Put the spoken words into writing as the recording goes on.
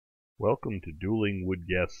Welcome to Dueling Wood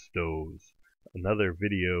Gas Stoves, another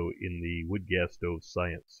video in the Wood Gas Stove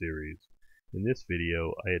Science series. In this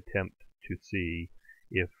video I attempt to see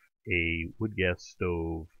if a wood gas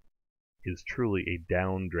stove is truly a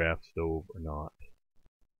downdraft stove or not.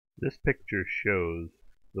 This picture shows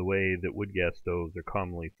the way that wood gas stoves are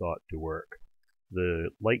commonly thought to work. The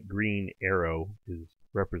light green arrow is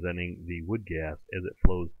representing the wood gas as it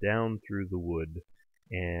flows down through the wood,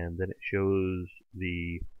 and then it shows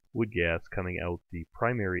the wood gas coming out the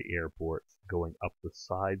primary air ports, going up the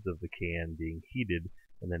sides of the can, being heated,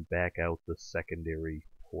 and then back out the secondary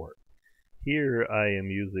port. Here I am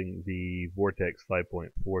using the Vortex 5.4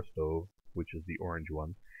 stove, which is the orange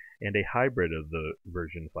one, and a hybrid of the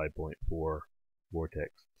version 5.4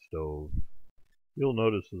 Vortex stove. You'll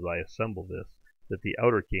notice as I assemble this that the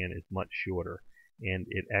outer can is much shorter, and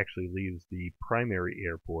it actually leaves the primary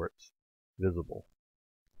air ports visible.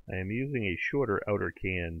 I am using a shorter outer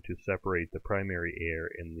can to separate the primary air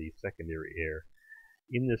and the secondary air.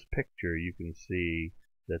 In this picture you can see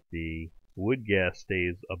that the wood gas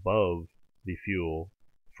stays above the fuel.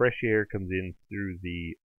 Fresh air comes in through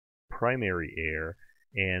the primary air,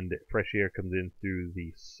 and fresh air comes in through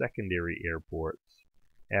the secondary air ports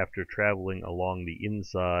after traveling along the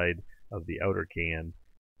inside of the outer can,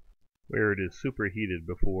 where it is superheated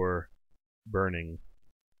before burning.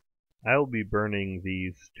 I'll be burning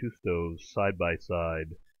these two stoves side by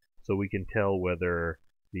side so we can tell whether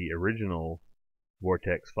the original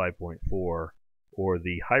Vortex 5.4 or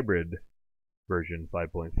the hybrid version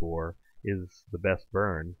 5.4 is the best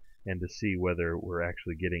burn, and to see whether we're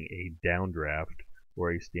actually getting a downdraft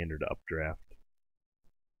or a standard updraft.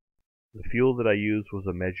 The fuel that I used was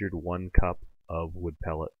a measured 1 cup of wood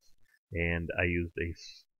pellets, and I used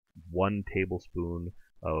 1 tablespoon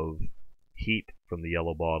of heat from the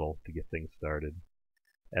yellow bottle to get things started.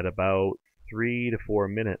 At about 3 to 4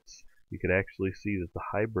 minutes, you could actually see that the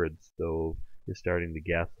hybrid stove is starting to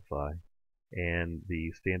gasify, and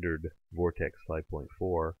the standard Vortex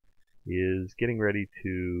 5.4 is getting ready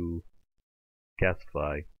to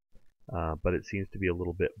gasify, but it seems to be a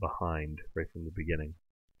little bit behind right from the beginning.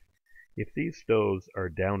 If these stoves are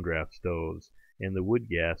downdraft stoves and the wood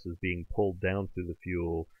gas is being pulled down through the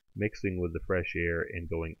fuel, mixing with the fresh air and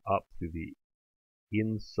going up through the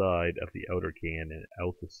inside of the outer can and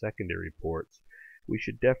out the secondary ports, we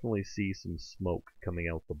should definitely see some smoke coming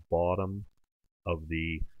out the bottom of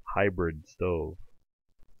the hybrid stove.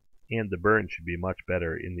 And the burn should be much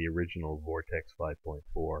better in the original Vortex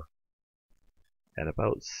 5.4. At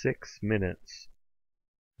about 6 minutes,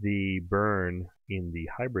 the burn in the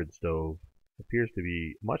hybrid stove appears to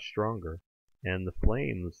be much stronger, and the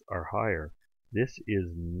flames are higher. This is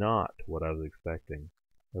not what I was expecting.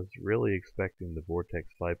 I was really expecting the Vortex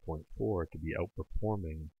 5.4 to be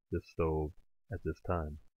outperforming this stove at this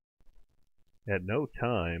time. At no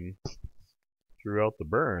time throughout the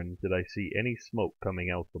burn did I see any smoke coming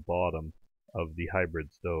out the bottom of the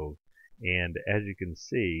hybrid stove, and as you can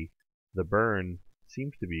see, the burn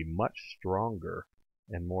seems to be much stronger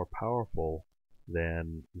and more powerful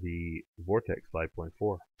than the Vortex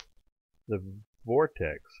 5.4. The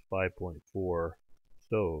Vortex 5.4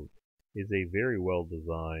 stove is a very well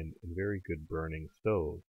designed and very good burning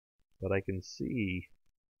stove, but I can see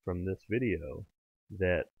from this video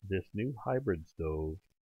that this new hybrid stove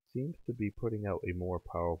seems to be putting out a more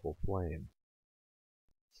powerful flame.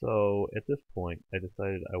 So at this point I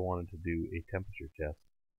decided I wanted to do a temperature test,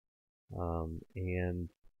 and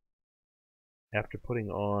after putting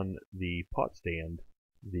on the pot stand,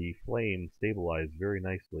 the flame stabilized very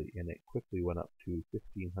nicely, and it quickly went up to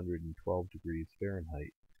 1512 degrees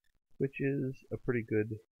Fahrenheit, which is a pretty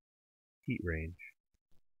good heat range.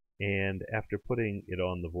 And after putting it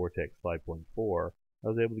on the Vortex 5.4, I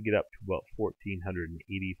was able to get up to about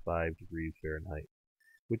 1485 degrees Fahrenheit,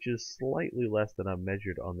 which is slightly less than I've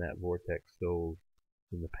measured on that Vortex stove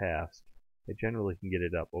in the past. I generally can get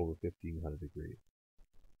it up over 1500 degrees.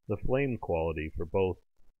 The flame quality for both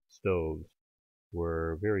stoves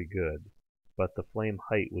were very good, but the flame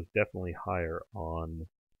height was definitely higher on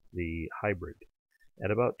the hybrid.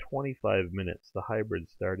 At about 25 minutes, the hybrid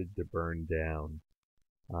started to burn down,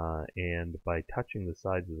 and by touching the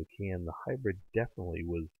sides of the can, the hybrid definitely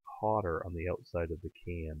was hotter on the outside of the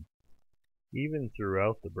can. Even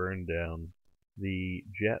throughout the burn down, the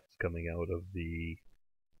jets coming out of the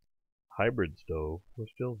hybrid stove were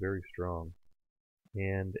still very strong.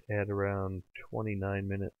 And at around 29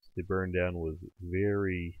 minutes, the burn down was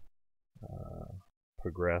very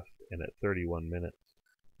progressed, and at 31 minutes,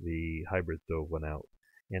 the hybrid stove went out,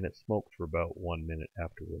 and it smoked for about 1 minute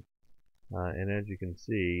afterwards. And as you can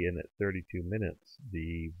see, and at 32 minutes,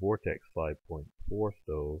 the Vortex 5.4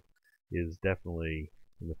 stove is definitely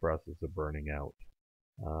in the process of burning out.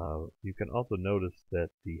 You can also notice that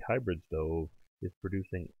the hybrid stove is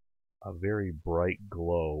producing a very bright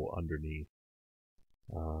glow underneath.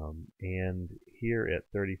 And here at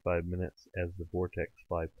 35 minutes, as the Vortex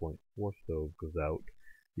 5.4 stove goes out,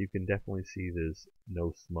 you can definitely see there's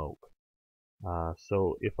no smoke.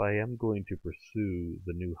 So if I am going to pursue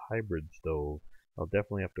the new hybrid stove, I'll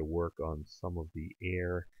definitely have to work on some of the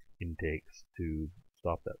air intakes to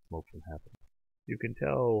stop that smoke from happening. You can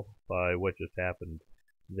tell by what just happened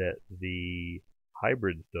that the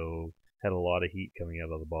hybrid stove had a lot of heat coming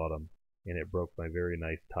out of the bottom, and it broke my very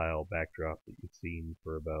nice tile backdrop that you've seen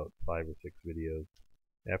for about 5 or 6 videos.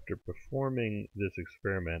 After performing this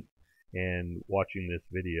experiment and watching this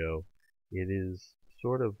video, it is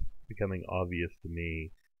sort of becoming obvious to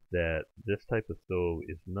me that this type of stove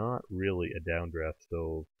is not really a downdraft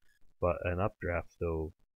stove, but an updraft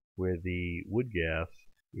stove, where the wood gas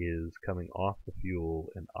is coming off the fuel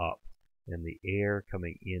and up, and the air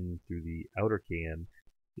coming in through the outer can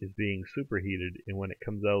is being superheated, and when it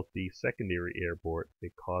comes out the secondary air port,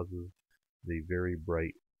 it causes the very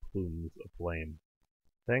bright plumes of flame.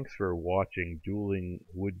 Thanks for watching Dueling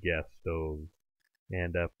Wood Gas Stoves,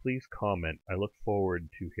 and please comment. I look forward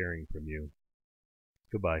to hearing from you.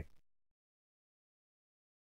 Goodbye.